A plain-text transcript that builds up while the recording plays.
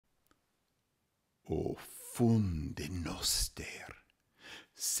O funde noster,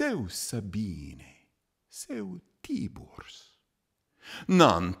 seu Sabine, seu Tiburs.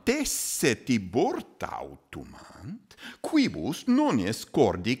 Nantesse Tiburta autumant, quibus non es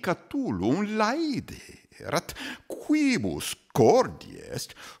cordi Catullum laederat, quibus cordi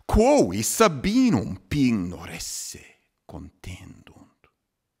est, quovi Sabinum pignoresse contendunt.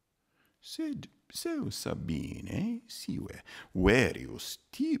 Sed seu Sabine, sive verius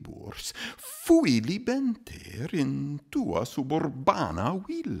Tiburs, fui libenter in tua suburbana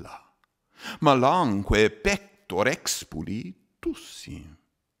villa, malanque pector expuli tussi.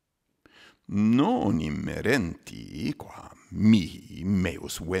 Non immerenti, qua mihi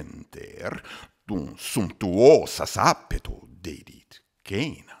meus venter, dum sumptuosas appeto dedit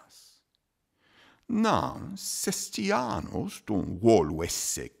cenas. Nam Sestianus dum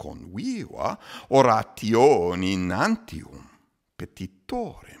voluesse conviva oratione in Antium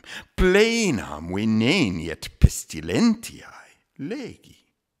petitorem plenam veneniet pestilentiae legi.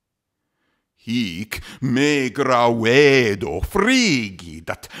 Hic me gravedo frigid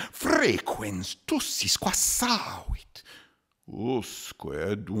at frequens tussis quassavit,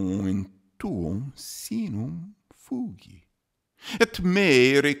 usque dum in tuum sinum fugi, et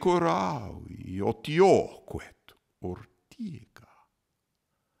me recuravi otioquet ortiga.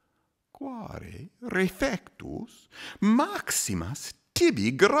 Quare refectus maximas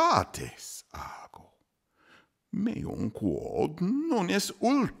tibi grates ago, meum quod non es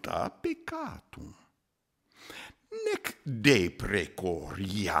ulta peccatum. Nec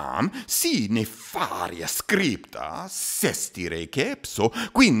deprecoriam si nefaria scripta sestire cepso,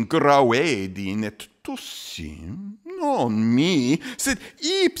 quin gravedin et tussim, non mi, sed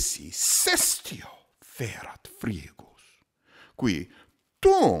ipsi Sestio ferat frigus, qui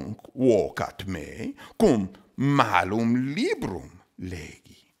tunc vocat me cum malum librum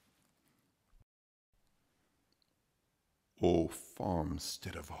legi. O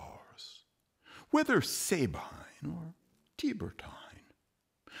farmstead of ours, whether Sabine or Tiburtine,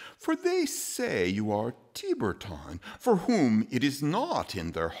 for they say you are Tiburtine, for whom it is not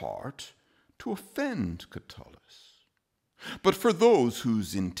in their heart to offend Catullus. But for those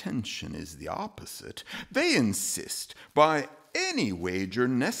whose intention is the opposite, they insist by any wager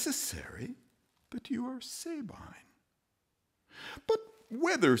necessary that you are Sabine. But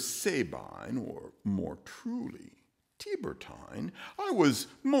whether Sabine, or more truly Tiburtine, I was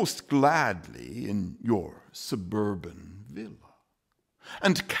most gladly in your suburban villa,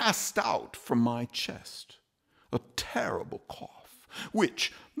 and cast out from my chest a terrible cough,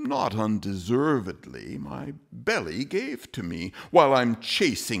 which not undeservedly my belly gave to me while I'm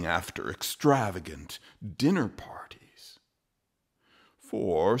chasing after extravagant dinner parties.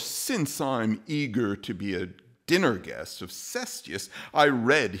 For since I'm eager to be a dinner guest of Sestius, I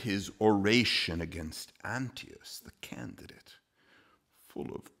read his oration against Antius, the candidate,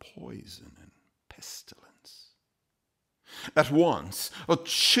 full of poison and pestilence. At once, a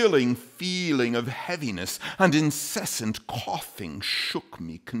chilling feeling of heaviness and incessant coughing shook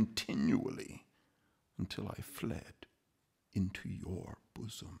me continually, until I fled into your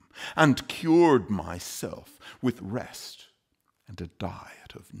bosom and cured myself with rest and a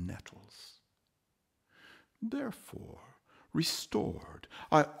diet of nettles. Therefore, restored,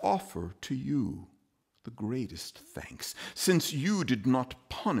 I offer to you the greatest thanks, since you did not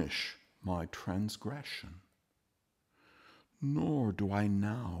punish my transgression. Nor do I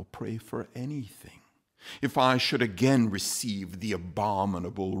now pray for anything, if I should again receive the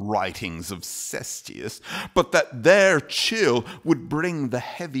abominable writings of Sestius, but that their chill would bring the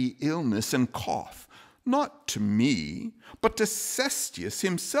heavy illness and cough, not to me, but to Sestius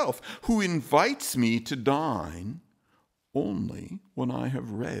himself, who invites me to dine only when I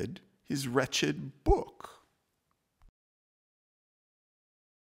have read his wretched book.